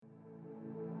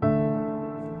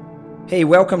Hey,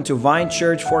 welcome to Vine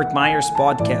Church Fort Myers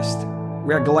podcast.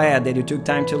 We are glad that you took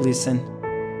time to listen.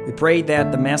 We pray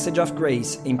that the message of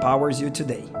grace empowers you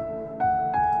today.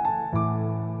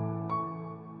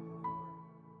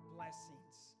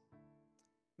 Blessings.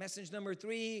 Message number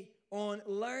 3 on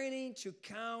learning to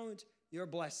count your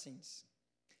blessings.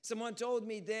 Someone told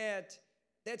me that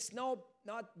that's not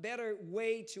better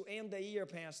way to end the year,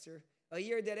 Pastor. A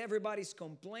year that everybody's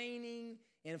complaining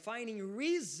and finding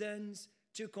reasons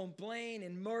to complain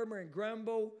and murmur and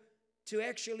grumble, to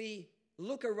actually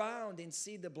look around and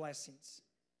see the blessings.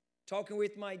 Talking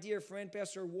with my dear friend,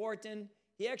 Pastor Wharton,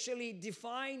 he actually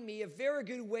defined me a very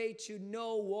good way to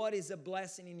know what is a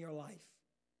blessing in your life.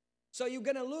 So you're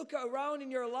going to look around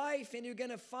in your life and you're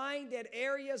going to find that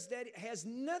areas that has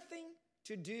nothing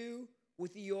to do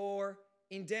with your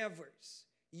endeavors,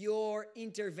 your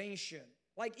intervention.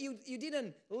 Like you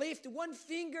didn't lift one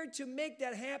finger to make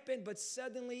that happen, but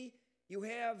suddenly you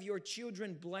have your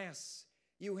children blessed.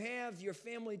 You have your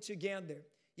family together.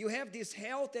 You have this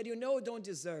health that you know don't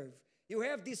deserve. You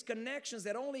have these connections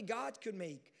that only God could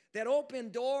make. That open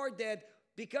door that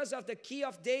because of the key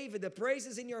of David, the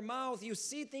praises in your mouth, you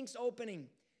see things opening.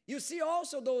 You see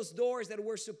also those doors that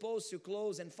were supposed to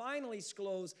close and finally is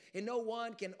closed and no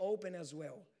one can open as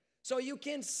well. So you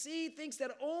can see things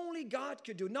that only God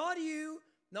could do. Not you,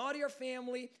 not your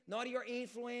family, not your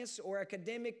influence or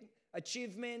academic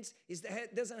achievements.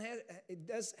 It does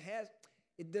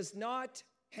not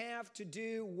have to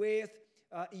do with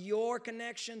your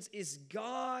connections. It's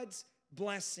God's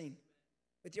blessing.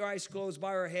 With your eyes closed, bow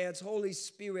our heads. Holy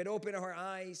Spirit, open our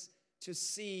eyes to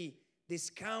see these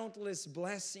countless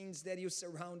blessings that you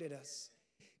surrounded us.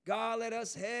 God, let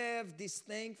us have this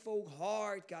thankful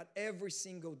heart, God, every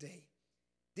single day.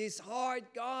 This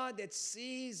heart, God, that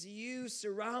sees you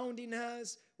surrounding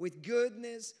us with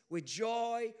goodness, with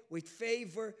joy, with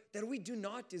favor that we do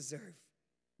not deserve.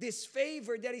 This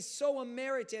favor that is so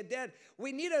unmerited that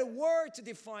we need a word to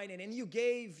define it. And you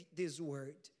gave this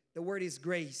word. The word is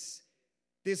grace.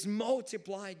 This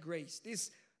multiplied grace.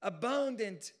 This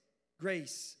abundant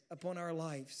grace upon our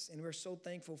lives. And we're so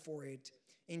thankful for it.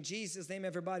 In Jesus' name,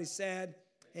 everybody said,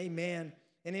 amen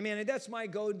and amen. And that's my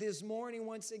goal this morning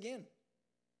once again.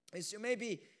 Is to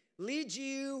maybe lead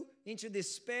you into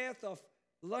this path of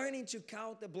learning to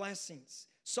count the blessings.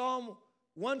 Psalm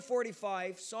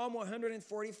 145, Psalm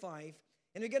 145.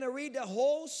 And we're going to read the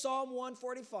whole Psalm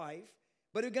 145.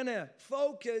 But we're going to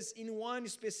focus in one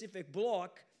specific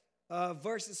block,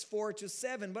 verses 4 to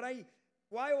 7. But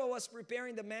while I was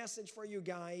preparing the message for you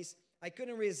guys, I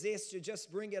couldn't resist to just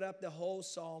bring it up the whole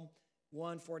Psalm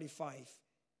 145.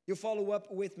 You follow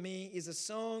up with me. Is a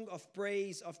song of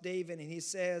praise of David, and he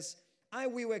says, I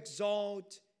will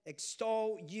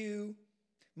extol you,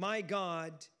 my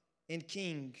God and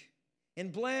King,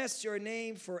 and bless your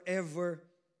name forever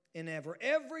and ever.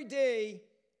 Every day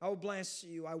I will bless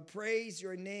you. I will praise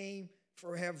your name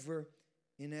forever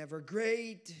and ever.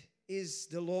 Great is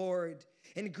the Lord,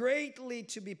 and greatly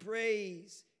to be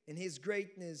praised, and his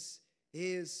greatness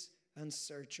is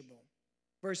unsearchable.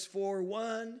 Verse 4,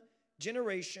 one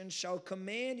generation shall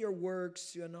command your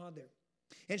works to another,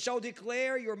 and shall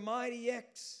declare your mighty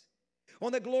acts.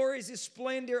 On the glorious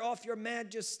splendor of your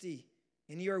majesty,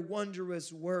 and your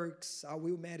wondrous works I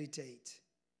will meditate.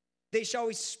 They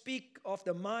shall speak of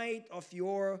the might of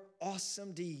your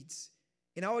awesome deeds,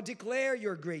 and I will declare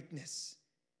your greatness.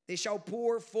 They shall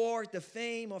pour forth the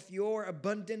fame of your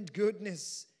abundant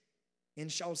goodness,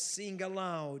 and shall sing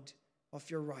aloud of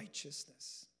your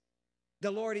righteousness.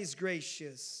 The Lord is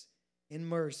gracious and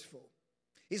merciful,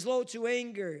 is slow to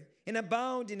anger, and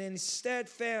abounding in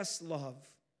steadfast love.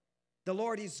 The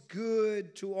Lord is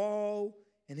good to all,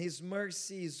 and his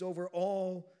mercy is over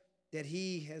all that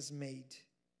he has made.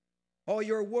 All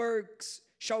your works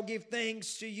shall give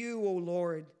thanks to you, O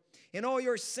Lord, and all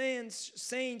your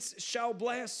saints shall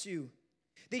bless you.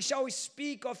 They shall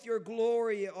speak of your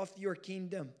glory, of your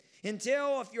kingdom, and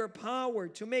tell of your power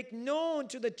to make known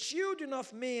to the children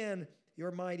of men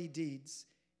your mighty deeds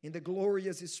in the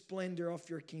glorious splendor of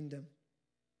your kingdom.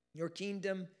 Your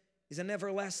kingdom is an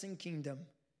everlasting kingdom,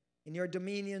 and your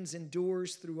dominions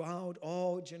endures throughout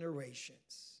all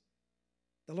generations.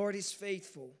 The Lord is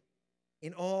faithful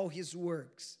in all his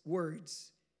words,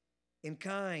 and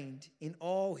kind in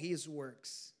all his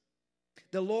works.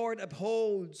 The Lord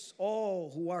upholds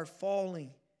all who are falling,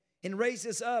 and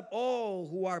raises up all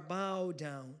who are bowed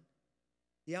down.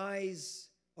 The eyes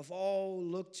of all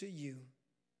look to you,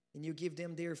 and you give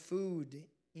them their food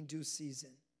in due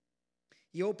season.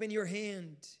 You open your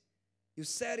hand, you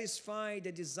satisfy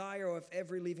the desire of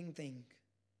every living thing.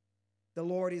 The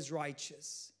Lord is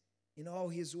righteous in all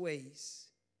his ways,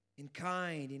 and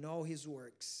kind in all his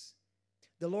works.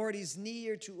 The Lord is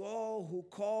near to all who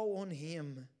call on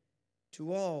him,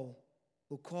 to all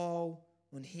who call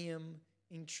on him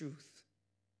in truth.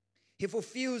 He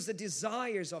fulfills the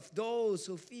desires of those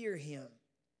who fear him.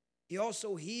 He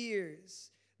also hears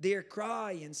their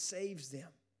cry and saves them.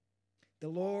 The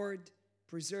Lord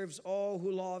preserves all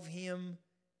who love him,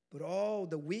 but all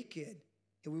the wicked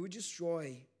he will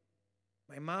destroy.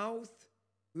 My mouth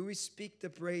will speak the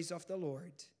praise of the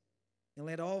Lord, and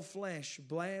let all flesh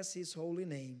bless his holy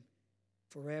name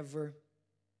forever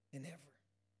and ever.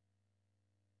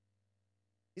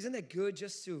 Isn't it good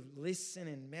just to listen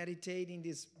and meditate in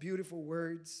these beautiful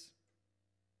words?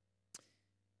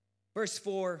 Verse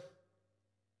 4,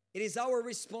 it is our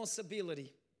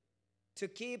responsibility to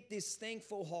keep this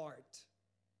thankful heart,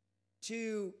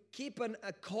 to keep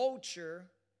a culture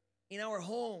in our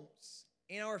homes,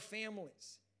 in our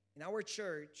families, in our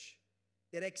church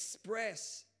that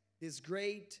express this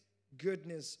great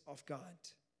goodness of God.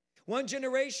 One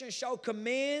generation shall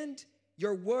commend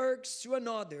your works to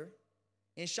another,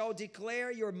 and shall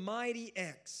declare your mighty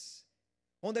acts.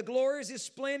 On the glorious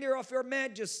splendor of your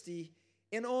majesty,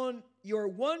 and on your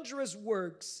wondrous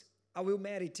works I will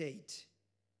meditate.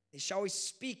 They shall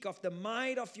speak of the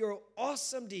might of your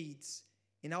awesome deeds,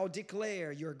 and I'll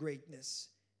declare your greatness.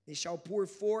 They shall pour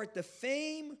forth the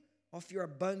fame of your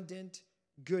abundant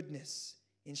goodness,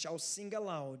 and shall sing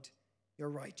aloud your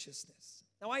righteousness.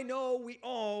 Now I know we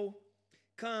all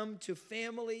come to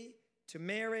family, to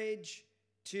marriage,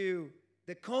 to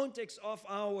the context of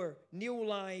our new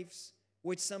lives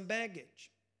with some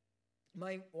baggage.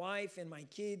 My wife and my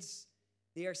kids,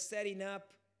 they are setting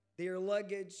up their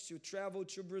luggage to travel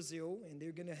to Brazil, and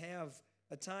they're going to have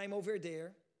a time over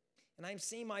there. And I'm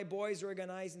seeing my boys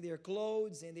organizing their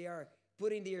clothes, and they are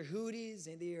putting their hoodies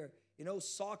and their,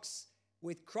 socks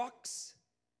with Crocs,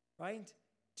 right?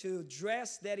 To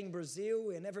dress that in Brazil,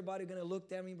 and everybody going to look at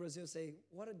them in Brazil and say,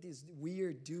 what are these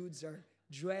weird dudes are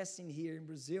dressing here in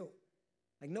Brazil?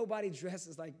 Like nobody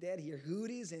dresses like that here.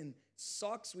 Hoodies and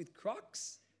socks with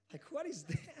Crocs? Like what is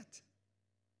that?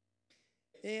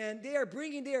 And they are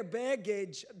bringing their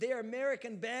baggage, their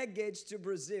American baggage to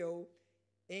Brazil.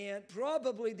 And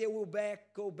probably they will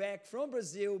go back from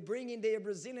Brazil, bringing their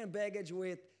Brazilian baggage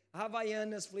with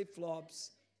Havaianas,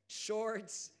 flip-flops,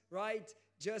 shorts, right?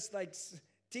 Just like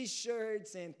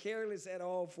T-shirts and careless at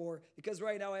all because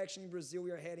right now actually in Brazil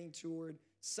we are heading toward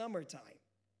summertime.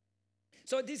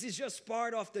 So this is just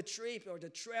part of the trip or the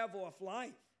travel of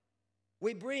life.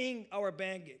 We bring our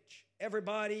baggage.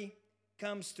 Everybody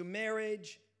comes to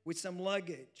marriage with some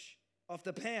luggage of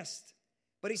the past.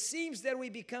 But it seems that we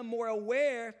become more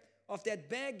aware of that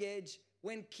baggage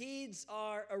when kids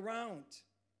are around.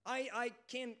 I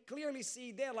can clearly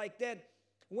see that like that.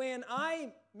 When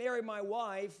I married my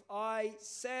wife, I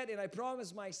said and I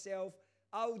promised myself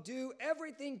I'll do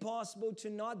everything possible to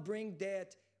not bring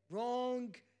that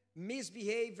wrong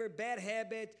misbehavior, bad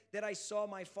habit that I saw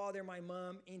my father and my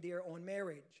mom in their own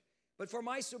marriage. But for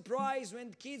my surprise,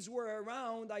 when kids were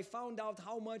around, I found out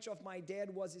how much of my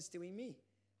dad was still in me,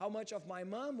 how much of my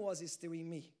mom was still in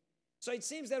me. So it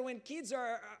seems that when kids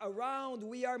are around,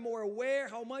 we are more aware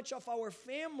how much of our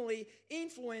family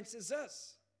influences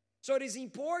us. So it is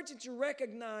important to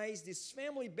recognize this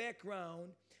family background,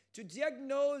 to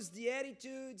diagnose the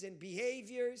attitudes and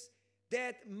behaviors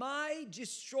that might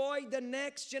destroy the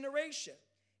next generation.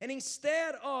 And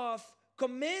instead of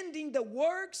commending the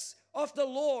works of the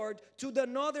Lord to the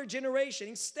another generation,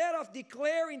 instead of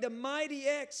declaring the mighty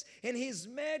acts and his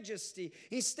majesty,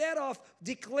 instead of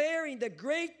declaring the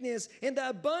greatness and the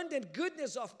abundant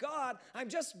goodness of God, I'm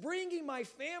just bringing my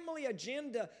family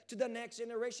agenda to the next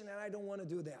generation, and I don't want to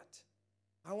do that.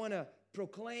 I want to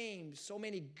proclaim so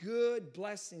many good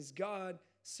blessings God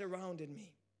surrounded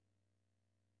me.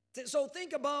 So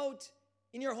think about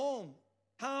in your home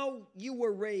how you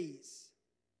were raised.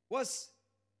 Was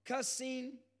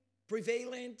cussing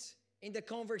prevalent in the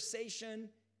conversation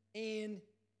in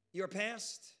your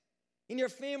past? In your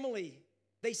family,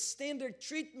 the standard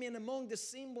treatment among the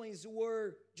siblings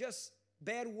were just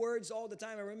bad words all the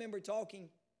time. I remember talking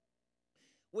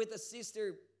with a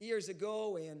sister years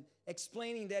ago and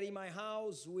explaining that in my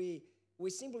house we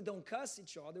simply don't cuss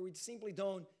each other. We simply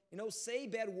don't say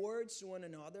bad words to one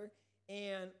another.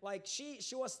 And like she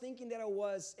was thinking that I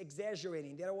was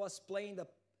exaggerating, that I was playing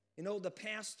the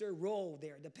pastor role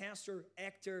there, the pastor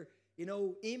actor,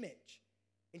 image.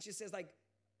 And she says like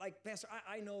Pastor,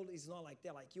 I know it's not like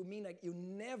that. Like you mean like you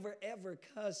never ever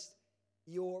cussed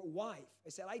your wife? I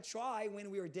said, I try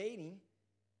when we were dating,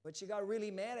 but she got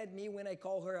really mad at me when I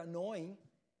called her annoying.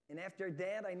 And after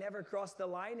that, I never crossed the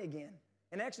line again.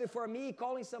 And actually for me,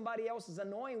 calling somebody else is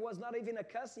annoying was not even a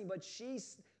cussing, but she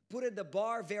put the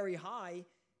bar very high.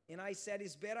 And I said,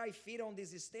 it's better I fit on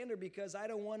this standard because I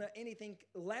don't want anything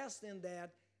less than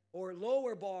that or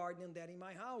lower bar than that in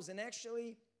my house. And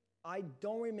actually, I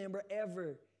don't remember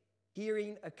ever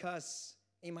hearing a cuss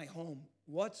in my home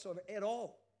whatsoever at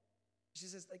all. She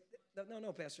says, like,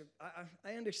 no, Pastor,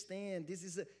 I understand. This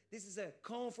is a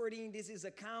comforting, this is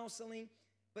a counseling.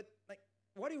 But like,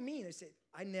 what do you mean? I said,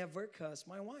 I never cuss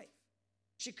my wife.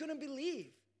 She couldn't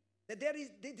believe that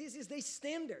this is the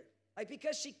standard. Like,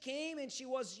 because she came and she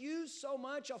was used so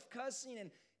much of cussing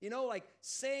and, like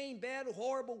saying bad,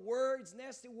 horrible words,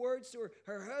 nasty words to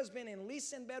her husband and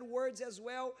listen bad words as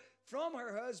well from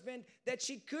her husband, that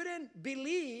she couldn't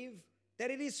believe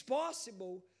that it is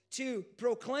possible to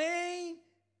proclaim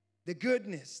the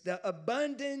goodness, the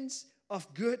abundance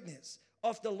of goodness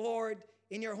of the Lord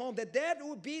in your home, that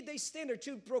would be the standard,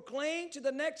 to proclaim to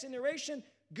the next generation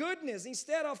goodness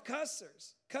instead of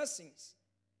cussings.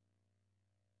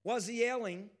 Was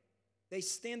yelling the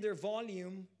standard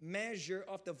volume measure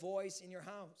of the voice in your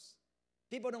house?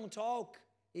 People don't talk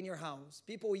in your house.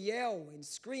 People yell and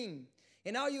scream.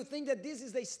 And now you think that this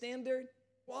is the standard?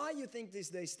 Why you think this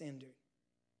is the standard?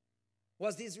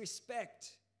 Was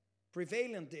disrespect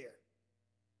prevalent there?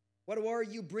 What were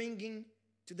you bringing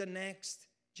to the next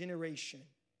generation?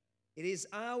 It is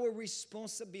our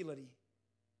responsibility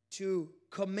to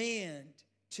command,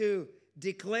 to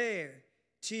declare,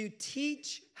 to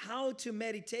teach how to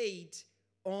meditate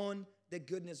on the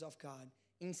goodness of God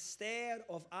instead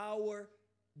of our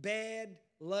bad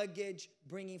luggage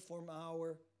bringing from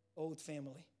our old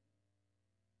family.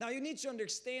 Now you need to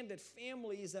understand that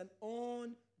family is an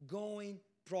ongoing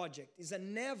project. It's a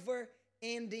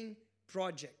never-ending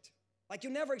project. Like,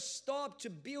 you never stop to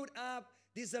build up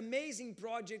this amazing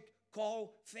project called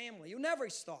family. You never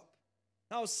stop.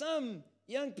 Now some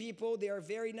young people, they are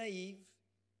very naive.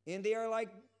 And they are like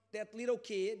that little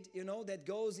kid, that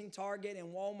goes in Target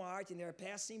and Walmart and they're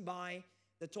passing by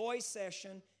the toy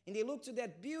section and they look to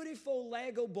that beautiful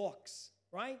Lego box,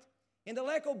 right? And the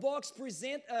Lego box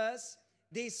present us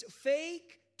this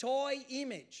fake toy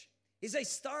image. It's a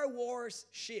Star Wars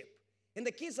ship. And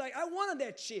the kid's like, I wanted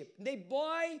that ship. And they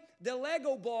buy the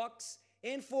Lego box,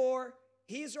 and for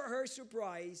his or her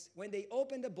surprise, when they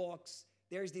open the box,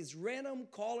 there's these random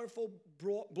colorful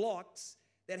blocks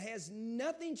that has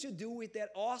nothing to do with that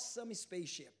awesome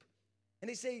spaceship. And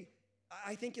they say,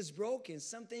 I think it's broken.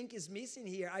 Something is missing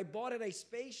here. I bought a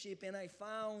spaceship and I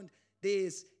found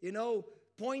this,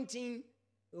 pointing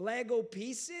Lego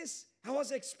pieces. I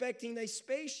was expecting a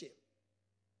spaceship.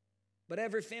 But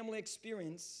every family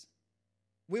experience,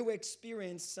 we will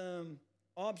experience some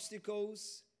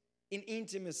obstacles in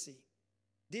intimacy,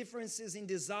 differences in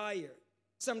desire,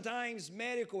 sometimes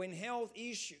medical and health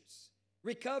issues,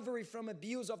 recovery from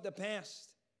abuse of the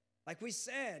past. Like we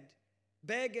said,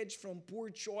 baggage from poor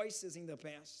choices in the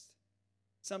past.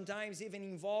 Sometimes even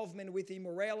involvement with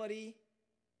immorality.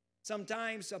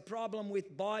 Sometimes a problem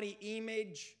with body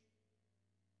image.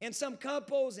 And some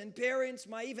couples and parents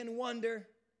might even wonder,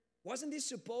 wasn't this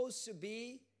supposed to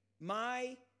be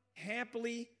my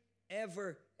happily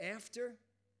ever after?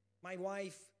 My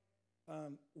wife,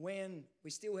 when we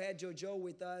still had JoJo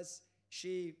with us,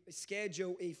 she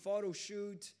scheduled a photo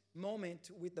shoot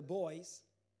moment with the boys.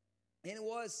 And it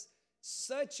was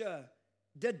such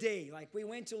the day. Like, we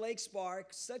went to Lakes Park,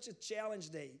 such a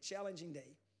challenging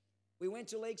day. We went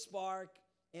to Lakes Park,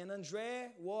 and André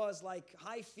was like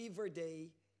high fever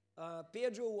day.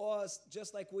 Pedro was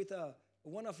just like with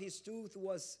one of his tooth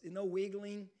was,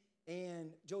 wiggling.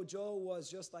 And JoJo was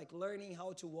just like learning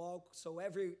how to walk. So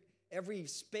every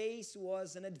space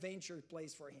was an adventure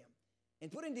place for him.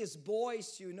 And putting these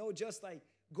boys to, just like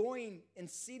going and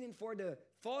sitting for the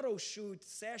photo shoot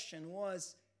session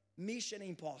was mission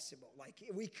impossible. Like,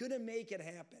 we couldn't make it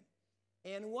happen.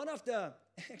 And one of the,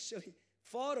 actually,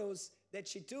 photos that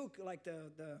she took, like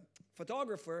the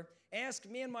photographer, asked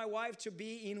me and my wife to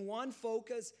be in one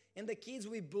focus and the kids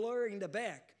would blur in the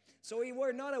back. So we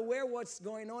were not aware what's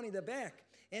going on in the back.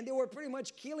 And they were pretty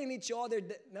much killing each other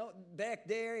back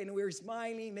there, and we were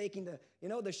smiling, making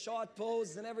the short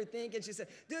pose and everything. And she said,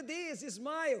 do this,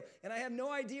 smile. And I have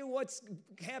no idea what's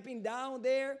happening down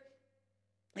there.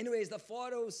 Anyways, the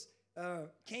photos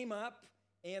came up,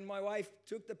 and my wife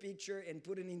took the picture and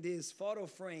put it in this photo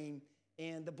frame.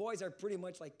 And the boys are pretty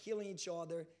much like killing each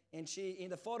other. And she, in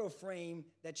the photo frame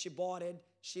that she bought it,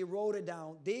 she wrote it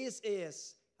down. This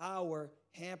is our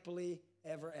happily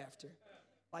ever after.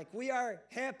 Like, we are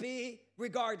happy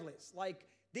regardless. Like,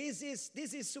 This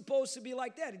is supposed to be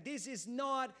like that. This is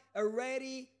not a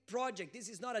ready project. This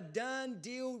is not a done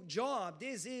deal job.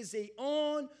 This is an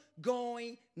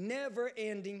ongoing,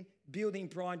 never-ending building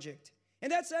project.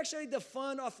 And that's actually the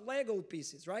fun of Lego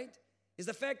pieces, right? Is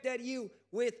the fact that you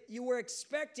were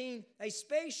expecting a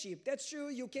spaceship. That's true,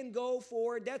 you can go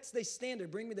for, that's the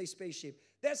standard. Bring me the spaceship.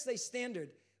 That's the standard.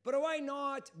 But why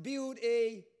not build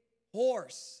a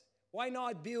horse? Why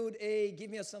not build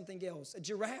give me something else, a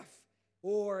giraffe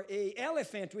or an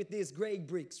elephant with these great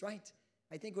bricks, right?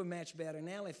 I think we match better, an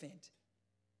elephant.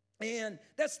 And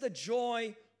that's the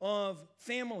joy of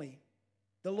family.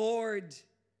 The Lord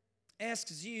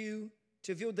asks you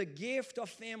to view the gift of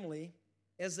family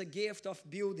as a gift of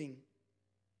building,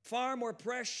 far more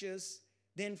precious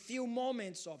than few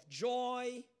moments of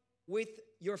joy with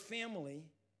your family.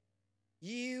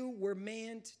 You were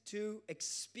meant to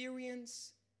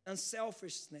experience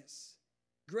unselfishness,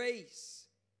 grace,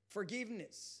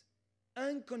 forgiveness,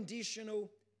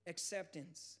 unconditional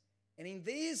acceptance. And in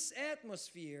this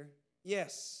atmosphere,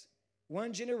 yes,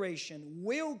 one generation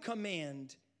will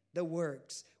command the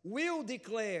works, will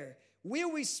declare,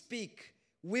 will we speak,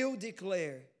 will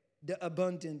declare the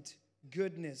abundant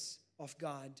goodness of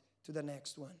God to the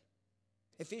next one.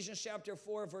 Ephesians chapter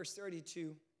 4, verse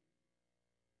 32.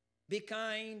 Be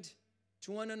kind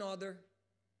to one another,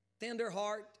 tender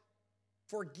heart,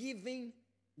 forgiving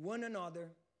one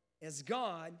another as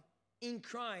God in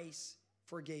Christ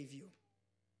forgave you.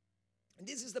 And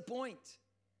this is the point.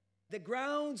 The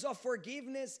grounds of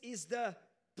forgiveness is the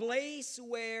place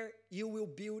where you will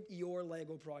build your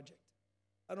Lego project.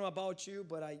 I don't know about you,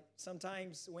 but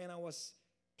sometimes when I was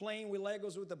playing with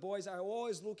Legos with the boys, I was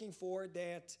always looking for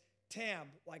that tab,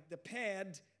 like the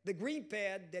pad, the green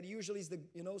pad that usually is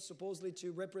supposedly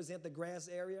to represent the grass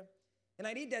area. And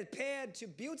I need that pad to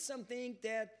build something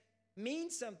that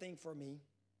means something for me.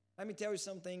 Let me tell you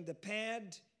something. The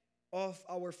pad of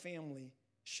our family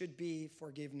should be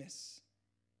forgiveness.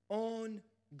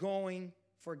 Ongoing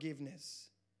forgiveness.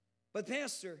 But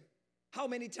Pastor, how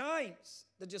many times,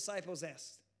 the disciples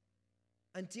asked?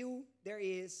 Until there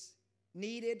is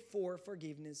needed for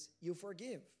forgiveness, you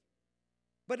forgive.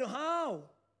 But how?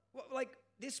 Like,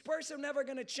 this person never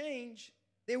going to change.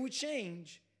 They will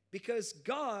change because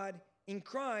God in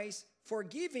Christ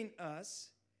forgiving us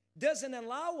doesn't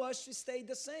allow us to stay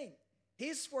the same.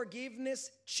 His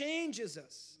forgiveness changes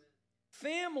us.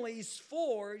 Family is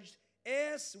forged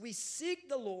as we seek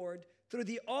the Lord through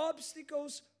the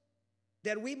obstacles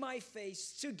that we might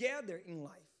face together in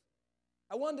life.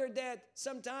 I wonder that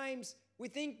sometimes we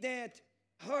think that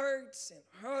hurts and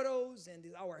hurdles and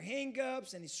our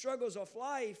hang-ups and the struggles of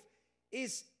life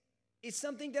is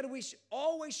something that we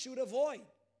always should avoid.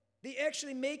 They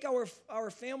actually make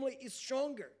our family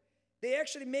stronger. They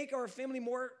actually make our family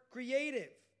more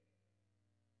creative.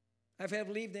 I have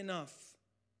lived enough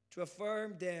to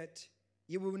affirm that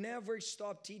you will never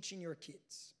stop teaching your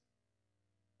kids.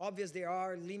 Obviously, there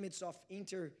are limits of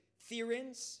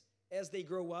interference as they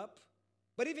grow up.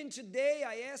 But even today,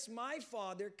 I ask my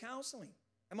father counseling.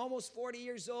 I'm almost 40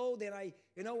 years old, and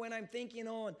when I'm thinking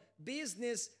on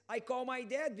business, I call my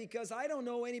dad because I don't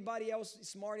know anybody else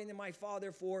smarter than my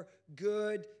father for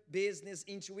good business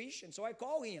intuition. So I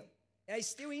call him, and he's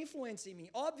still influencing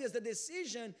me. Obviously, the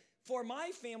decision for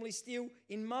my family is still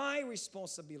in my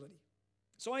responsibility.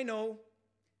 So I know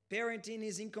parenting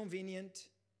is inconvenient.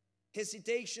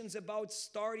 Hesitations about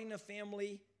starting a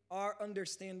family are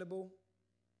understandable.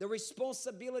 The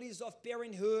responsibilities of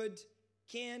parenthood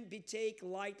can't be taken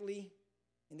lightly,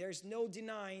 and there's no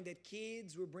denying that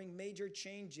kids will bring major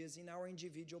changes in our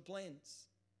individual plans.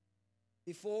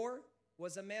 Before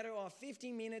was a matter of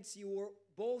 15 minutes,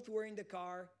 both were in the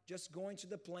car just going to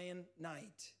the planned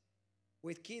night.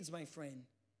 With kids, my friend,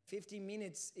 15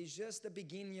 minutes is just the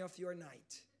beginning of your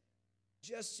night.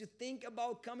 Just to think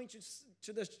about coming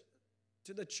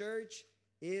to the church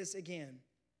is, again,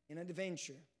 an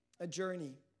adventure, a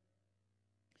journey.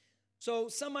 So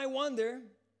some might wonder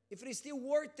if it is still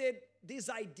worth it, this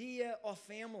idea of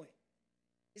family.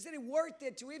 Is it worth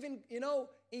it to even,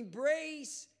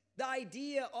 embrace the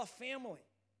idea of family?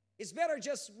 It's better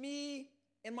just me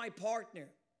and my partner.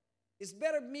 It's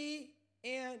better me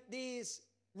and this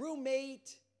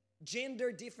roommate,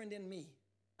 gender different than me.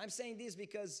 I'm saying this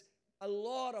because a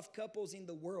lot of couples in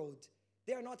the world,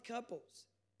 they are not couples.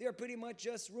 They are pretty much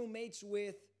just roommates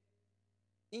with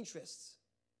interests.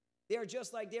 They're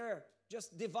just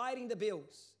dividing the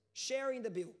bills, sharing the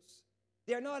bills.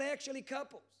 They're not actually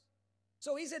couples.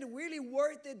 So is it really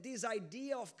worth it, this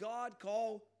idea of God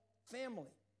called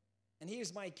family? And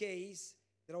here's my case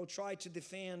that I'll try to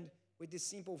defend with these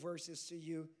simple verses to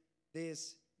you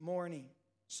this morning.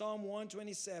 Psalm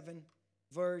 127,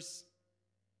 verse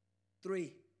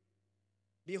 3.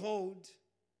 Behold,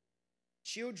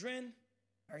 children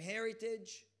are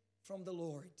heritage from the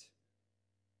Lord.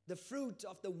 The fruit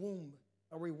of the womb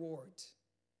a reward.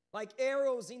 Like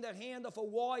arrows in the hand of a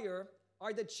warrior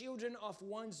are the children of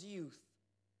one's youth.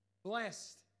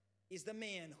 Blessed is the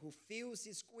man who fills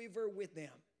his quiver with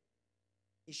them.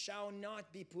 He shall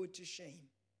not be put to shame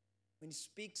when he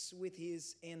speaks with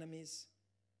his enemies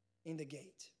in the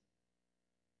gate.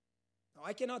 Now,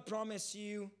 I cannot promise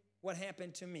you what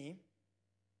happened to me,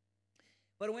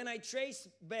 but when I trace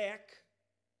back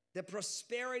the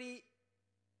prosperity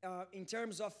in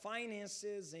terms of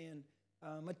finances and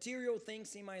material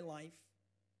things in my life,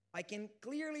 I can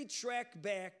clearly track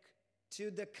back to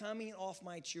the coming of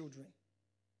my children.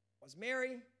 I was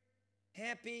married,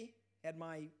 happy, had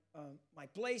my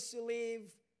place to live,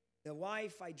 the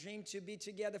wife I dreamed to be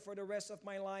together for the rest of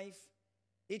my life.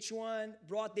 Each one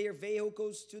brought their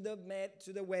vehicles to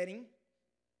the wedding,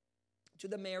 to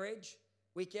the marriage.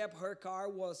 We kept her car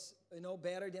was,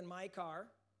 better than my car.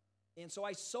 And so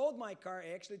I sold my car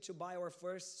actually to buy our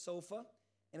first sofa.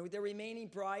 And with the remaining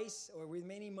price or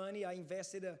remaining money, I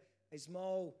invested a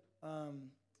small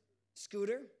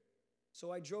scooter.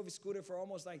 So I drove a scooter for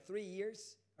almost like 3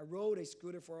 years. I rode a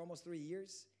scooter for almost 3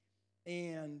 years.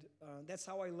 And that's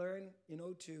how I learned,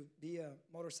 to be a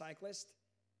motorcyclist.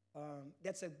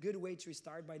 That's a good way to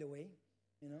start, by the way.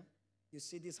 You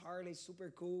see this Harley, super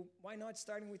cool. Why not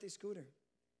starting with a scooter?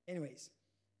 Anyways,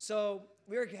 so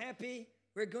we're happy.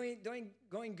 We're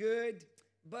going good.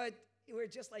 But we're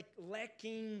just like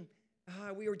lacking.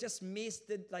 We were just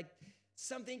missed. Like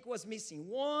something was missing.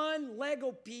 One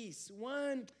Lego piece.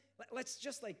 Let's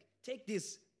just like take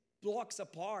these blocks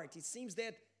apart. It seems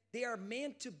that they are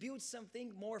meant to build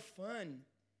something more fun.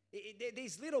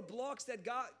 These little blocks that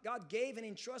God gave and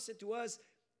entrusted to us,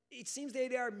 it seems that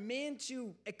they are meant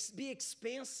to be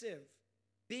expansive,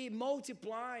 be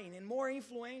multiplying, and more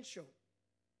influential.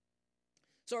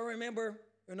 So I remember,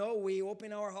 we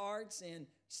open our hearts and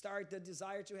start the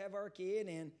desire to have our kid,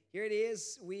 and here it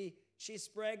is. She's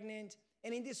pregnant,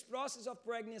 and in this process of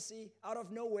pregnancy, out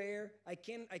of nowhere, I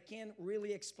can't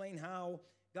really explain how,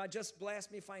 God just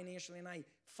blessed me financially, and I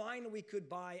finally could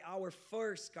buy our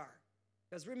first car.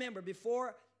 Because remember,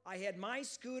 before I had my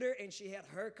scooter and she had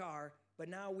her car, but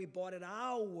now we bought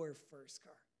our first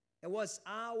car. It was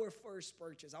our first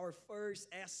purchase, our first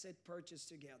asset purchase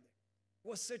together. It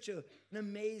was such an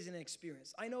amazing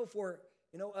experience. I know for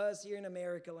us here in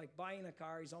America, like buying a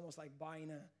car is almost like buying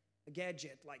a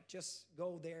gadget. Like just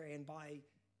go there and buy,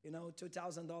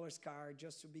 $2,000 car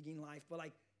just to begin life. But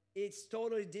like it's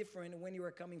totally different when you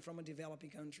are coming from a developing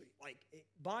country. Like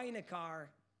buying a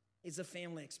car is a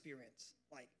family experience.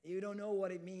 Like you don't know what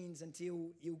it means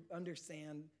until you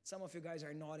understand. Some of you guys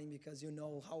are nodding because you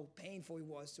know how painful it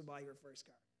was to buy your first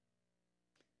car.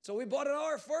 So we bought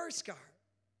our first car.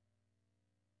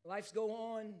 Lives go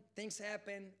on, things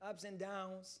happen, ups and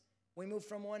downs. We moved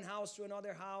from one house to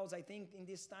another house. I think in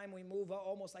this time we moved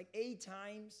almost like 8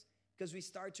 times because we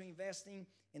start to investing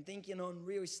and thinking on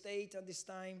real estate at this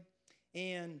time.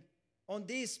 And on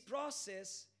this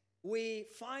process, we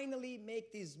finally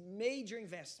make this major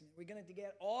investment. We're going to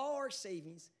get all our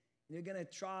savings, and we're going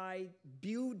to try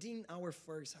building our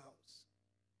first house.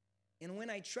 And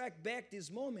when I track back this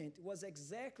moment, it was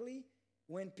exactly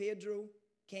when Pedro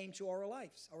came to our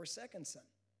lives, our second son.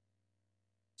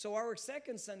 So our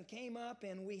second son came up,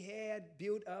 and we had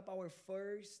built up our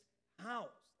first house.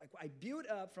 Like I built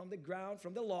up from the ground,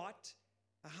 from the lot,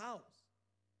 a house.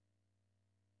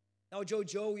 Now,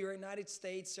 Jojo, we were in the United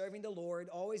States serving the Lord,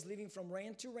 always living from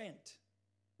rent to rent.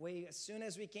 As soon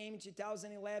as we came in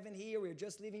 2011 here, we were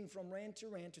just living from rent to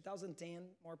rent, 2010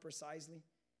 more precisely.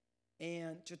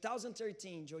 And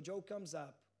 2013, Jojo comes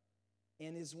up,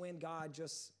 and is when God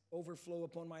just overflow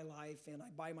upon my life, and I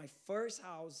buy my first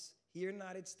house here in the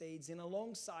United States, and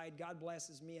alongside, God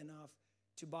blesses me enough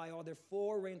to buy other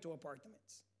 4 rental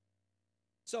apartments.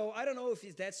 So I don't know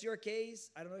if that's your case.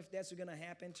 I don't know if that's going to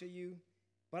happen to you.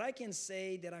 But I can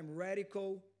say that I'm a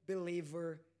radical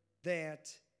believer that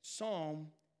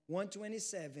Psalm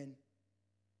 127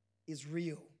 is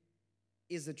real,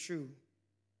 is the truth.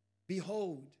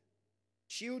 Behold,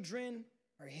 children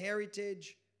are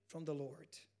heritage from the Lord.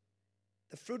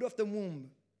 The fruit of the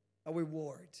womb, a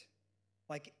reward.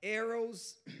 Like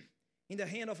arrows in the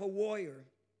hand of a warrior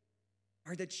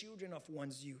are the children of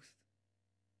one's youth.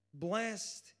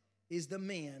 Blessed is the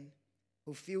man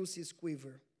who fills his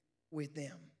quiver with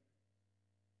them.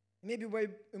 Maybe you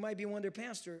might be wondering,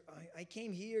 Pastor, I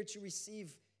came here to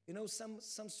receive, some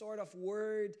sort of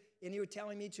word, and you're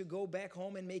telling me to go back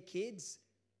home and make kids?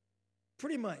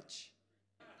 Pretty much.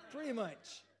 Pretty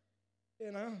much.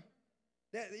 You know,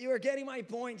 that you are getting my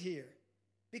point here.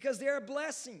 Because there are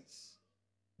blessings.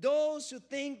 Those who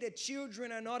think that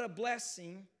children are not a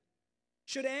blessing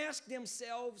should ask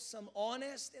themselves some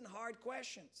honest and hard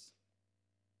questions.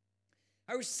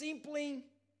 Are you simply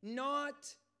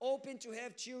not open to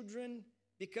have children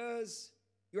because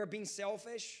you are being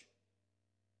selfish?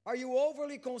 Are you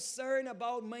overly concerned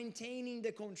about maintaining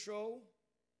the control?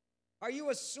 Are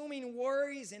you assuming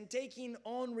worries and taking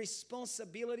on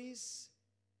responsibilities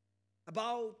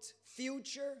about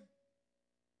future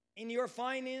in your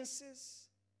finances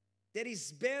that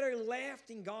is better left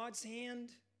in God's hand?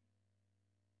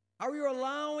 Are you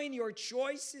allowing your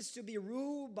choices to be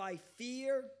ruled by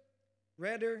fear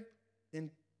rather than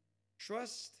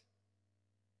trust?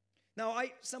 Now,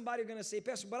 somebody going to say,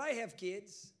 Pastor, but I have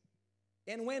kids.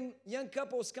 And when young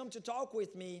couples come to talk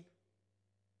with me,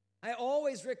 I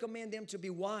always recommend them to be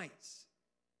wise.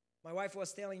 My wife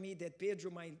was telling me that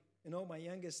Pedro, my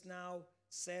youngest now,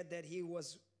 said that he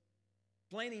was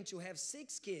planning to have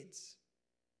 6 kids.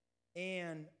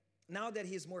 And now that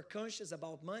he's more conscious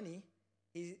about money,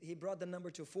 he brought the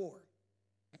number to 4.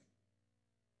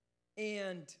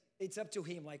 And it's up to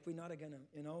him. Like, we're not going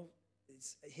to,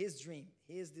 it's his dream,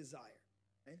 his desire.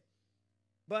 Right?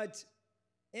 But,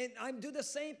 and I do the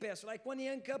same, Pastor. Like when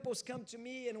young couples come to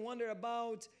me and wonder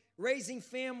about raising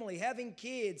family, having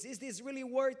kids, is this really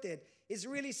worth it? Is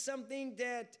really something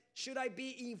that should I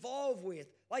be involved with?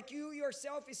 Like you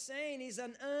yourself is saying, is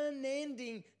an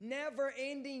unending,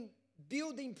 never-ending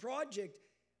building project.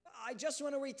 I just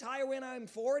want to retire when I'm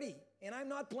 40, and I'm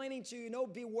not planning to,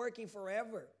 be working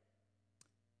forever.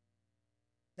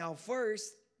 Now,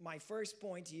 my first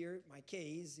point here, my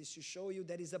case, is to show you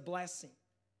that is a blessing.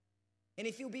 And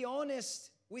if you be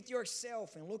honest with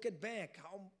yourself and look at back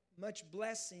how much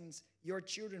blessings your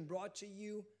children brought to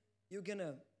you, you're going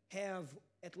to have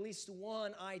at least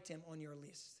one item on your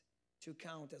list to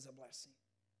count as a blessing.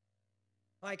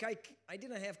 Like I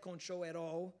didn't have control at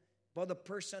all about the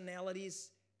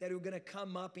personalities that were going to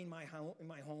come up in my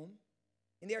home.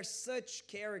 And they are such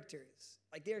characters.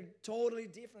 Like they're totally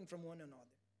different from one another.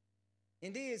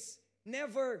 And this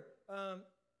never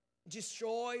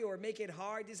destroy or make it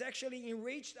hard. This actually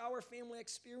enriched our family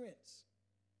experience.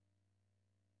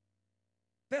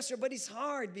 Pastor, but it's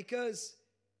hard because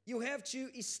you have to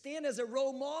stand as a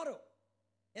role model.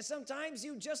 And sometimes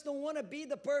you just don't want to be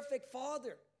the perfect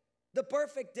father, the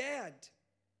perfect dad.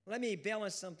 Let me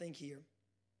balance something here.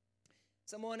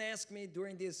 Someone asked me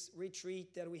during this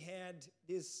retreat that we had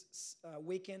this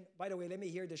weekend. By the way, let me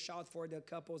hear the shout for the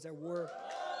couples that were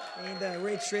in the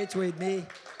retreat with me.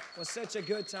 It was such a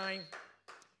good time.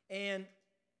 And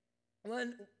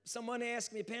when someone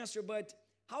asked me, Pastor, but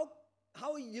how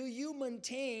do you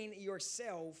maintain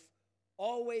yourself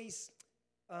always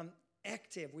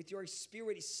active, with your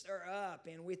spirit stir up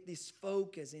and with this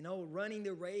focus, running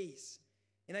the race?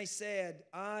 And I said,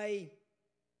 I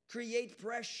create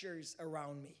pressures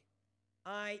around me.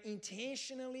 I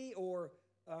intentionally or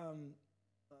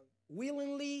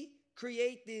willingly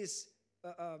create these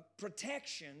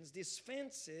protections, these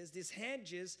fences, these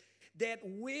hedges that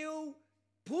will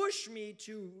push me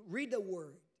to read the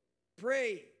Word,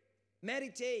 pray,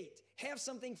 meditate, have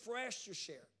something fresh to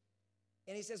share.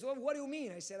 And he says, well, what do you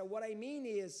mean? I said, what I mean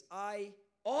is I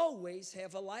always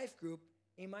have a life group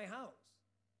in my house.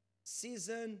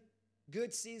 Season,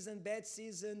 good season, bad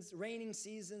seasons, raining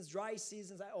seasons, dry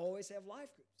seasons, I always have life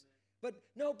groups. But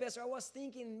no, Pastor, I was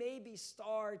thinking maybe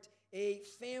start a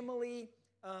family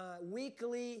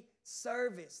weekly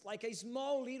service, like a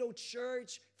small little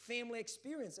church family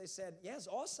experience. I said, yes,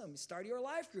 awesome. Start your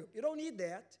life group. You don't need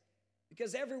that.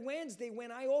 Because every Wednesday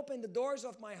when I open the doors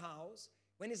of my house,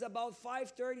 when it's about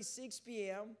 5:30, 6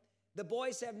 p.m., the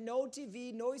boys have no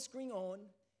TV, no screen on.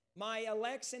 My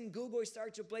Alexa and Google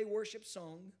start to play worship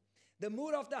song. The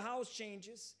mood of the house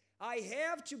changes. I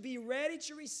have to be ready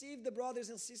to receive the brothers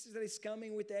and sisters that is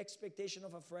coming with the expectation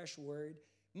of a fresh word.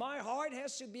 My heart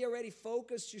has to be already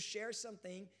focused to share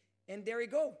something. And there you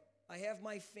go. I have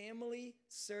my family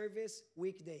service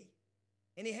weekday.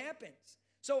 And it happens.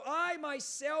 So I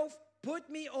myself put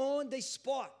me on the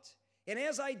spot. And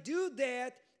as I do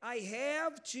that, I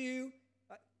have to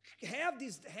have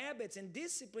these habits and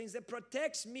disciplines that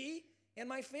protects me and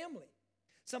my family.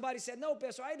 Somebody said, no,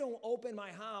 Pastor, I don't open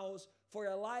my house for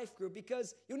a life group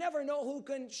because you never know who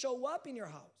can show up in your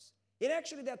house. And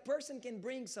actually that person can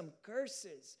bring some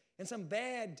curses and some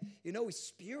bad,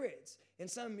 spirits and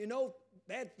some,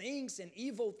 bad things and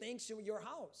evil things to your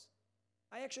house.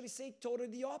 I actually say totally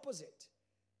the opposite.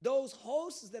 Those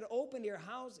hosts that open their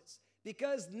houses,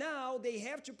 because now they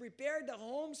have to prepare the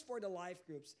homes for the life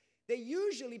groups. they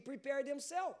usually prepare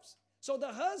themselves. So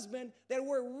the husband that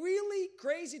were really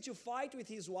crazy to fight with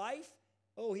his wife,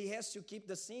 oh, he has to keep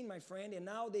the scene, my friend, and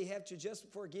now they have to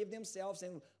just forgive themselves,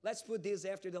 and let's put this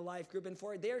after the life group. And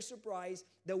for their surprise,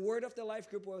 the word of the life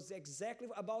group was exactly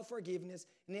about forgiveness,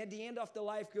 and at the end of the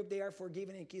life group, they are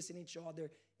forgiving and kissing each other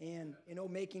and,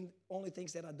 making only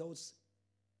things that adults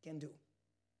can do.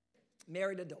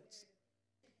 Married adults.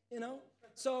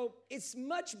 So it's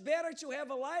much better to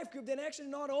have a life group than actually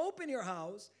not open your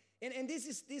house. And this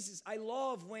is I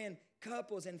love when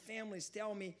couples and families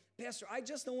tell me, Pastor, I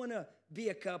just don't want to be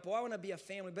a couple. I want to be a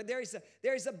family. But there is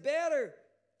a better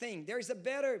thing. There's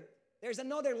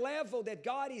another level that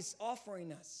God is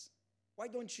offering us. Why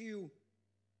don't you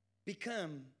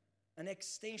become an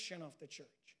extension of the church?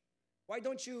 Why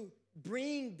don't you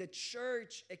bring the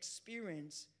church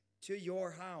experience to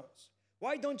your house?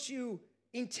 Why don't you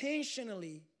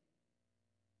intentionally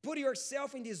put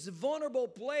yourself in this vulnerable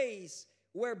place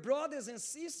where brothers and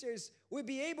sisters will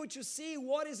be able to see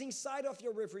what is inside of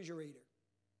your refrigerator?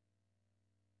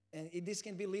 And this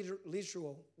can be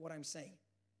literal, what I'm saying.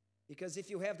 Because if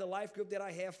you have the life group that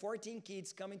I have, 14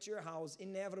 kids coming to your house,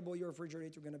 inevitable your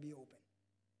refrigerator is going to be open.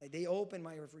 Like they open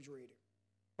my refrigerator.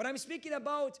 But I'm speaking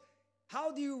about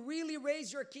how do you really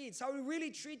raise your kids, how you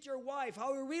really treat your wife,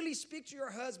 how you really speak to your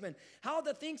husband, how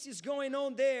the things is going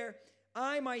on there.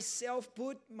 I myself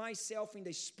put myself in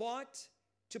the spot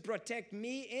to protect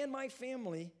me and my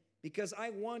family because I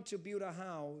want to build a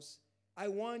house. I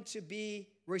want to be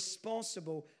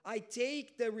responsible. I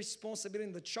take the responsibility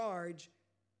and the charge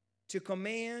to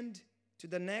command to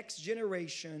the next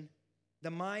generation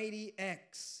the mighty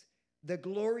acts, the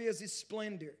glorious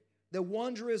splendor, the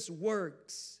wondrous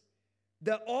works,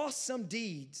 the awesome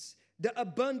deeds, the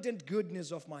abundant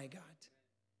goodness of my God.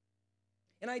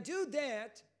 And I do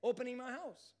that opening my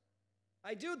house.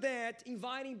 I do that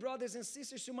inviting brothers and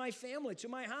sisters to my family, to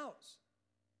my house.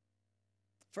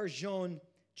 1 John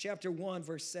chapter 1,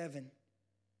 verse 7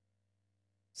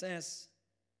 says,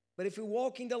 but if we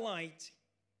walk in the light,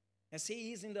 as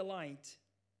he is in the light,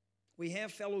 we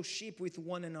have fellowship with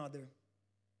one another.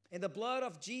 And the blood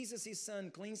of Jesus, his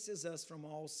son, cleanses us from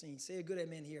all sin. Say a good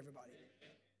amen here, everybody.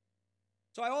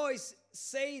 So I always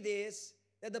say this,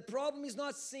 that the problem is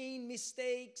not sin,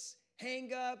 mistakes,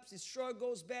 hang-ups,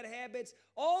 struggles, bad habits.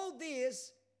 All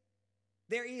this,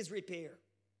 there is repair.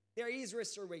 There is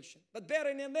restoration. But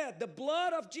better than that, the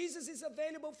blood of Jesus is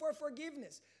available for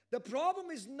forgiveness. The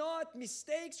problem is not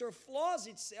mistakes or flaws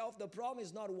itself. The problem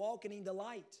is not walking in the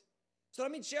light. So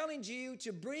let me challenge you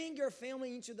to bring your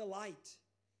family into the light.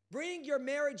 Bring your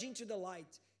marriage into the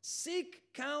light. Seek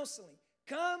counseling.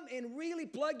 Come and really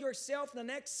plug yourself. The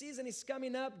next season is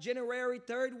coming up, January,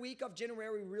 third week of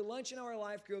January. We're launching our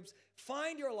life groups.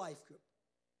 Find your life group.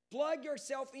 Plug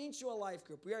yourself into a life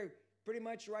group. We are pretty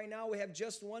much right now, we have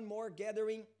just one more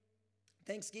gathering,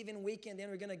 Thanksgiving weekend. Then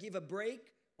we're going to give a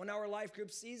break on our life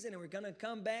group season, and we're going to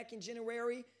come back in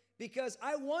January because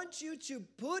I want you to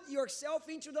put yourself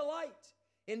into the light.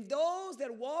 And those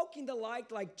that walk in the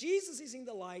light, like Jesus is in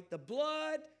the light, the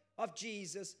blood of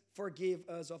Jesus forgive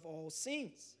us of all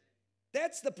sins.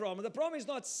 That's the problem. The problem is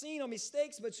not sin or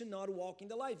mistakes, but to not walk in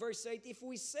the light. Verse 8, if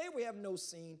we say we have no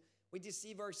sin, we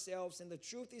deceive ourselves and the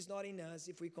truth is not in us.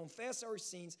 If we confess our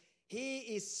sins, he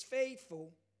is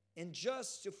faithful and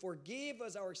just to forgive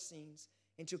us our sins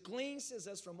and to cleanse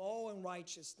us from all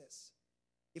unrighteousness.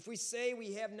 If we say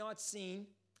we have not sinned,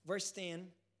 verse 10,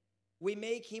 we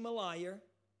make him a liar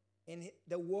and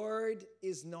the word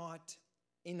is not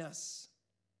in us.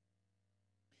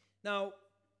 Now,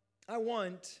 I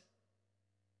want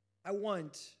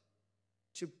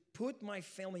to put my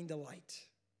family in the light.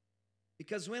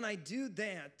 Because when I do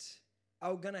that,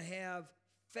 I'm going to have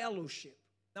fellowship.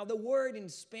 Now, the word in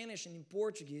Spanish and in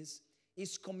Portuguese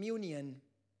is communion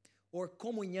or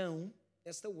comunhão.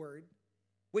 That's the word,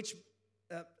 which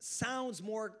sounds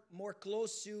more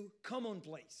close to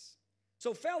commonplace.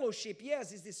 So fellowship,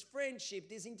 yes, is this friendship,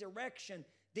 this interaction,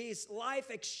 this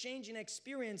life exchanging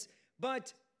experience.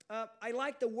 But I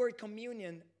like the word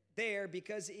communion there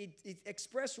because it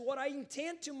expresses what I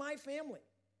intend to my family.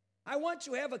 I want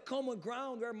to have a common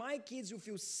ground where my kids will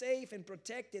feel safe and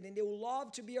protected and they will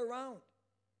love to be around.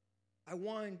 I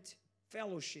want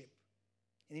fellowship.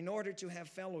 And in order to have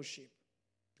fellowship,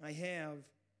 I have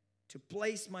to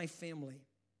place my family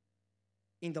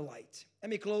in the light. Let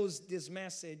me close this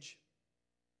message.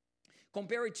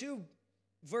 Compare two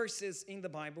verses in the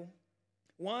Bible.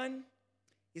 One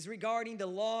is regarding the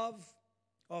love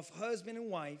of husband and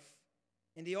wife,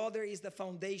 and the other is the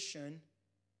foundation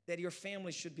that your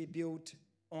family should be built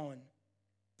on.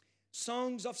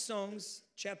 Songs of Songs,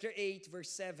 chapter 8, verse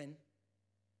 7.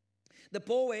 The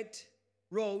poet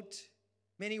wrote,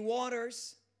 many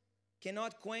waters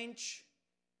cannot quench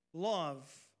love,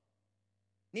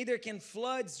 neither can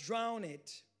floods drown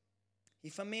it.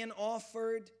 If a man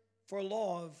offered for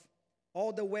love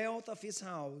all the wealth of his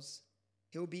house,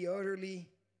 he will be utterly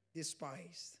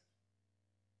despised.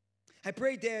 I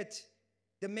pray that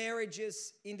the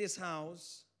marriages in this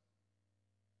house,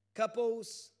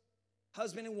 couples,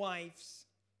 husband and wives,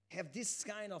 have this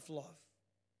kind of love.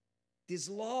 This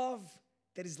love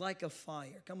that is like a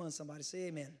fire. Come on, somebody, say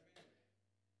amen.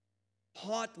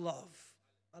 Hot love.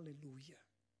 Hallelujah.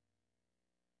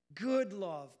 Good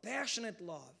love, passionate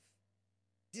love,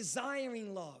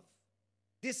 desiring love.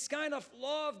 This kind of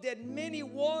love that many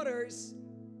waters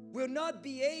will not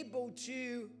be able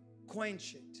to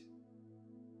quench it.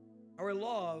 Our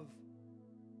love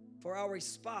for our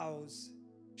spouse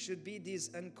should be this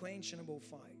unquenchable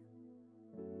fire.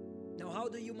 Now, how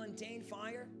do you maintain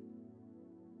fire?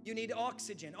 You need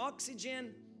oxygen.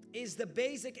 Oxygen is the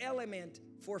basic element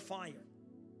for fire,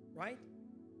 right?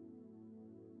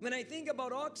 When I think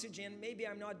about oxygen, maybe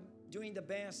I'm not doing the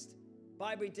best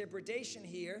Bible interpretation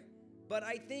here, but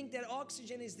I think that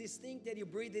oxygen is this thing that you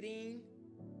breathe it in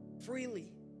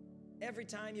freely every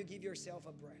time you give yourself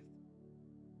a breath.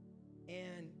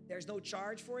 And there's no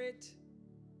charge for it.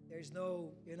 There's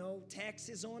no,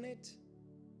 taxes on it.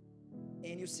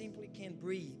 And you simply can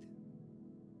breathe.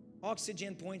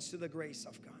 Oxygen points to the grace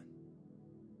of God.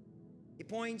 It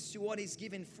points to what is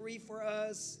given free for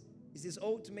us. Is this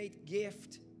ultimate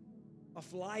gift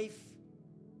of life.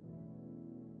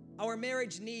 Our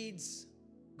marriage needs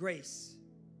grace.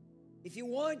 If you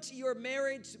want your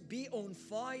marriage to be on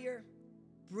fire,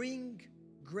 bring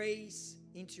grace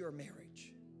into your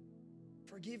marriage.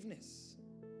 Forgiveness,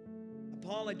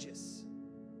 apologies,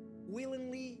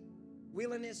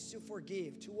 willingness to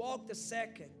forgive, to walk the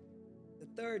second, the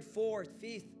third, fourth,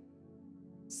 fifth,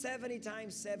 70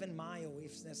 times 7 mile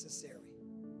if necessary.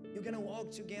 You're going to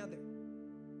walk together.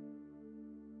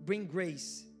 Bring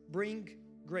grace. Bring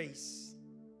grace.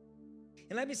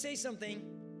 And let me say something.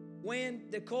 When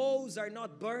the coals are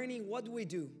not burning, what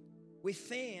do? We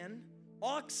fan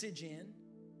oxygen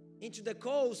into the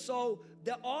coals, so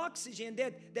the oxygen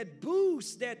that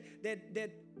boosts,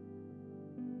 that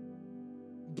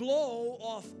blow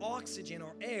of oxygen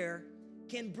or air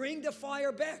can bring the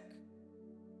fire back.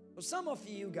 So some of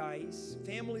you guys,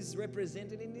 families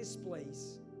represented in this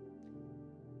place,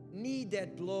 need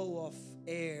that blow of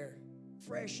air,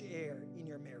 fresh air in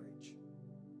your marriage.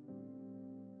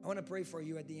 I want to pray for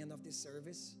you at the end of this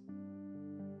service.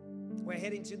 We're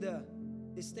heading to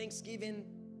this Thanksgiving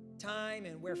time,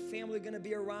 and where family are going to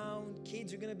be around,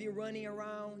 kids are going to be running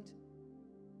around.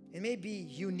 And maybe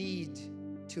you need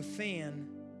to fan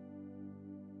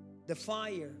the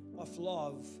fire of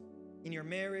love in your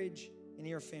marriage and in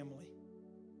your family.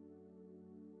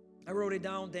 I wrote it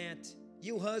down that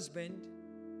you husband,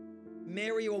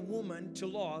 marry a woman to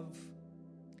love,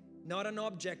 not an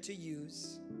object to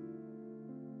use.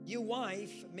 You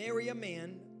wife, marry a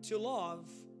man to love,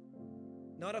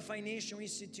 not a financial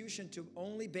institution to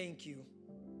only bank you.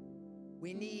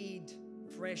 We need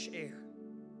fresh air.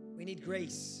 We need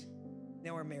grace in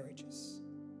our marriages.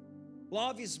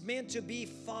 Love is meant to be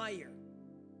fire,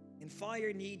 and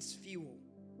fire needs fuel.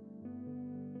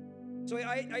 So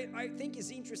I think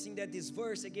it's interesting that this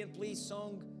verse, again, please,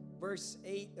 song verse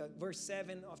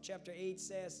 7 of chapter 8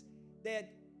 says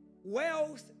that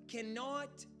wealth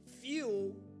cannot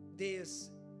fuel this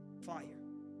fire.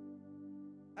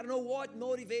 I don't know what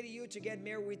motivated you to get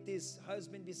married with this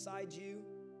husband beside you,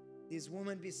 this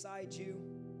woman beside you,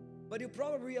 but you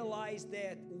probably realize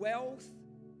that wealth,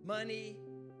 money,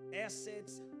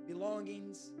 assets,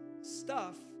 belongings,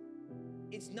 stuff,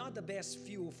 it's not the best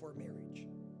fuel for marriage.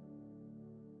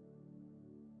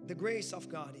 The grace of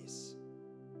God is.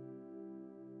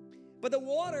 But the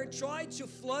water tried to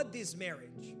flood this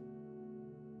marriage.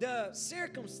 The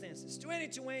circumstances,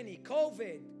 2020,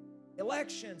 COVID,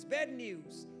 elections, bad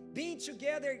news, being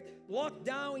together, locked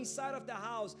down inside of the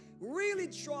house, really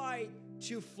tried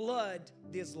to flood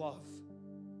this love.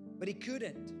 But it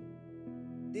couldn't.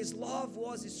 This love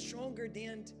was stronger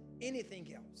than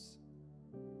anything else.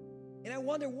 And I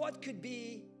wonder what could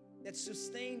be that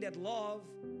sustained that love,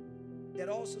 that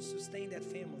also sustained that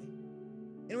family.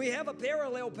 And we have a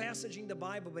parallel passage in the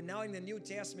Bible, but now in the New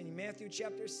Testament, in Matthew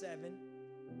chapter 7,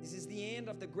 this is the end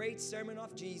of the great sermon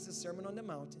of Jesus, Sermon on the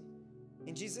Mountain.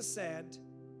 And Jesus said,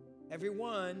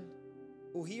 everyone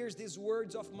who hears these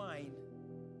words of mine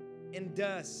and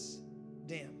does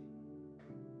them.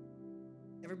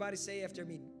 Everybody say after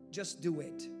me, just do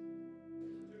it.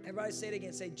 Everybody say it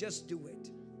again, say just do it.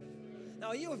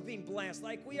 Now you have been blessed.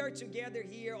 Like we are together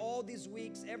here all these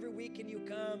weeks. Every weekend you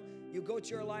come, you go to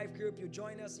your life group, you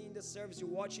join us in the service, you're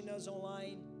watching us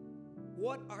online.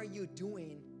 What are you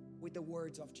doing with the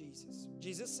words of Jesus?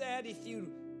 Jesus said if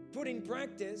you put in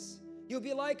practice, you'll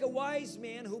be like a wise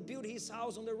man who built his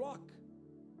house on the rock.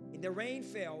 And the rain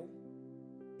fell,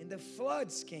 and the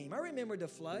floods came. I remember the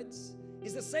floods.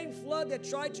 It's the same flood that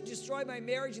tried to destroy my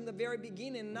marriage in the very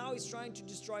beginning, and now it's trying to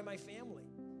destroy my family.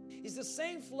 It's the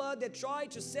same flood that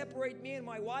tried to separate me and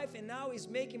my wife, and now is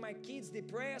making my kids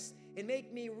depressed and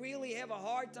make me really have a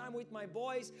hard time with my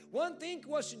boys. One thing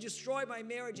was to destroy my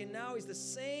marriage, and now is the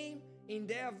same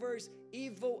endeavors,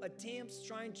 evil attempts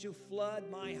trying to flood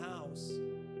my house.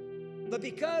 But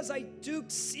because I took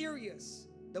serious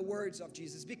the words of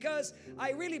Jesus, because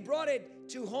I really brought it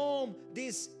to home,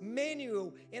 this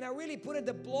manual, and I really put it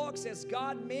the blocks as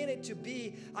God meant it to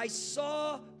be, I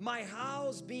saw my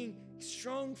house being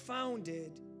strong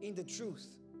founded in the truth.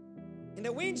 And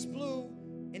the winds blew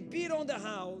and beat on the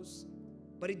house,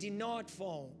 but it did not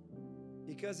fall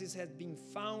because it had been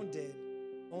founded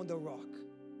on the rock.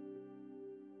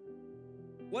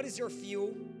 What is your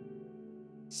fuel?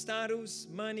 Status,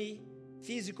 money,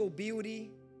 physical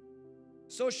beauty,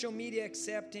 social media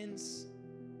acceptance.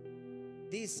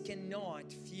 This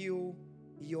cannot fuel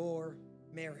your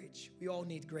marriage. We all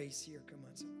need grace here. Come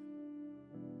on, someone.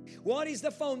 What is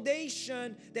the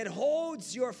foundation that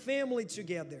holds your family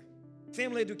together?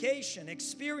 Family education,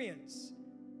 experience.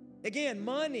 Again,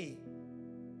 money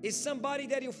is somebody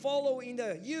that you follow in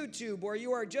the YouTube, or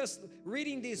you are just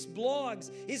reading these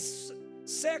blogs. Is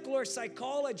secular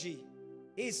psychology,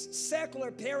 is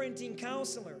secular parenting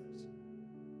counselors.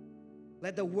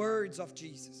 Let the words of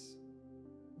Jesus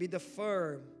be the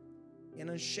firm and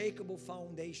unshakable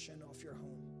foundation of your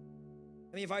home.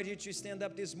 Let me invite you to stand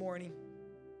up this morning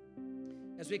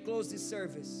as we close this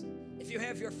service. If you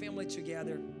have your family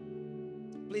together,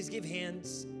 please give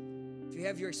hands. If you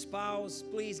have your spouse,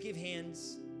 please give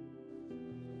hands.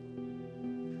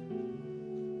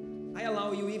 I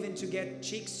allow you even to get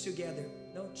cheeks together.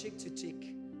 No, cheek to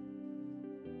cheek.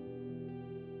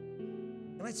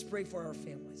 And let's pray for our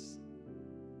families.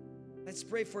 Let's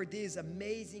pray for this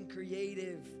amazing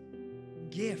creative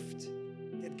gift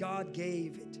that God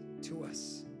gave it to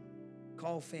us,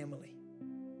 called family.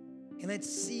 And let's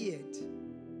see it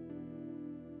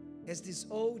as these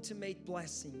ultimate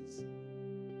blessings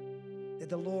that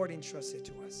the Lord entrusted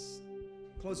to us.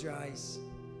 Close your eyes.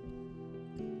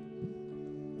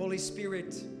 Holy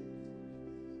Spirit,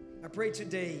 I pray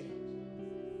today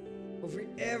over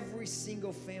every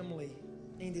single family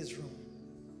in this room.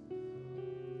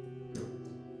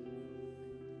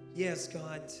 Yes,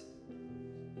 God,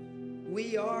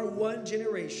 we are one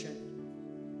generation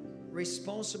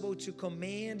responsible to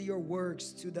command your works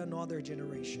to the another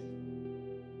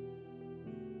generation.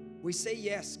 We say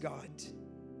yes, God.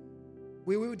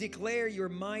 We will declare your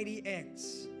mighty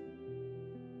acts.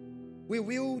 We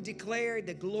will declare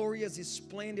the glorious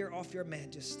splendor of your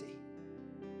majesty.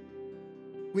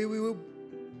 We will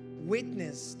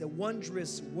witness the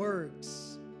wondrous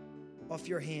works of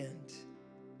your hand.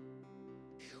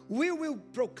 We will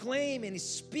proclaim and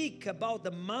speak about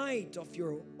the might of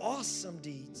your awesome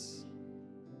deeds.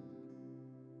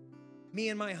 Me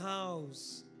and my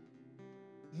house,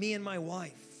 me and my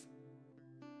wife,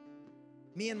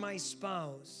 me and my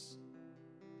spouse,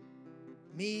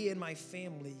 me and my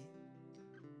family,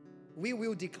 we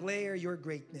will declare your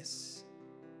greatness.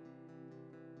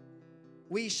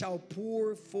 We shall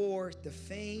pour forth the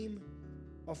fame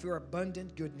of your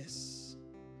abundant goodness,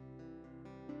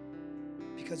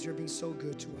 because you're being so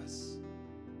good to us.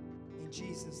 In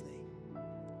Jesus' name.